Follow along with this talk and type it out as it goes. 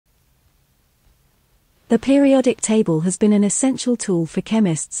The periodic table has been an essential tool for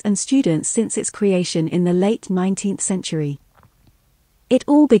chemists and students since its creation in the late 19th century. It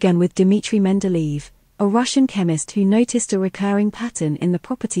all began with Dmitry Mendeleev, a Russian chemist who noticed a recurring pattern in the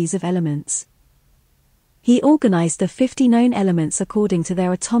properties of elements. He organized the 50 known elements according to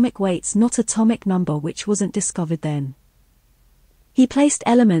their atomic weights, not atomic number, which wasn't discovered then. He placed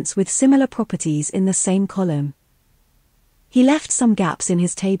elements with similar properties in the same column. He left some gaps in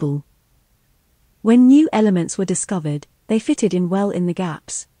his table. When new elements were discovered, they fitted in well in the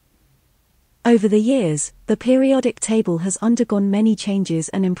gaps. Over the years, the periodic table has undergone many changes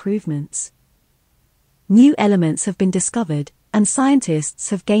and improvements. New elements have been discovered, and scientists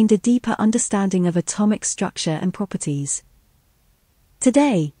have gained a deeper understanding of atomic structure and properties.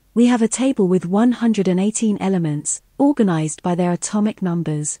 Today, we have a table with 118 elements, organized by their atomic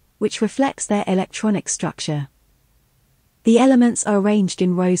numbers, which reflects their electronic structure. The elements are arranged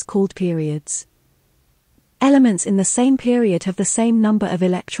in rows called periods. Elements in the same period have the same number of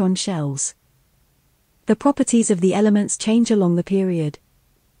electron shells. The properties of the elements change along the period.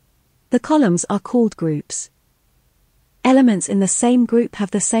 The columns are called groups. Elements in the same group have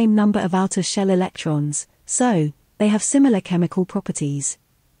the same number of outer shell electrons, so they have similar chemical properties.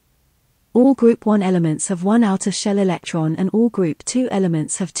 All group 1 elements have 1 outer shell electron and all group 2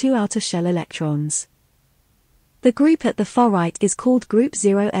 elements have 2 outer shell electrons. The group at the far right is called group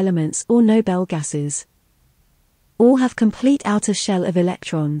 0 elements or Nobel gases. All have complete outer shell of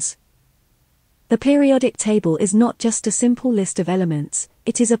electrons. The periodic table is not just a simple list of elements,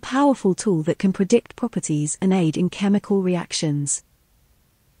 it is a powerful tool that can predict properties and aid in chemical reactions.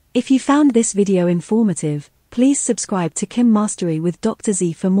 If you found this video informative, please subscribe to Chem Mastery with Dr.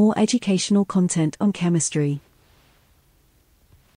 Z for more educational content on chemistry.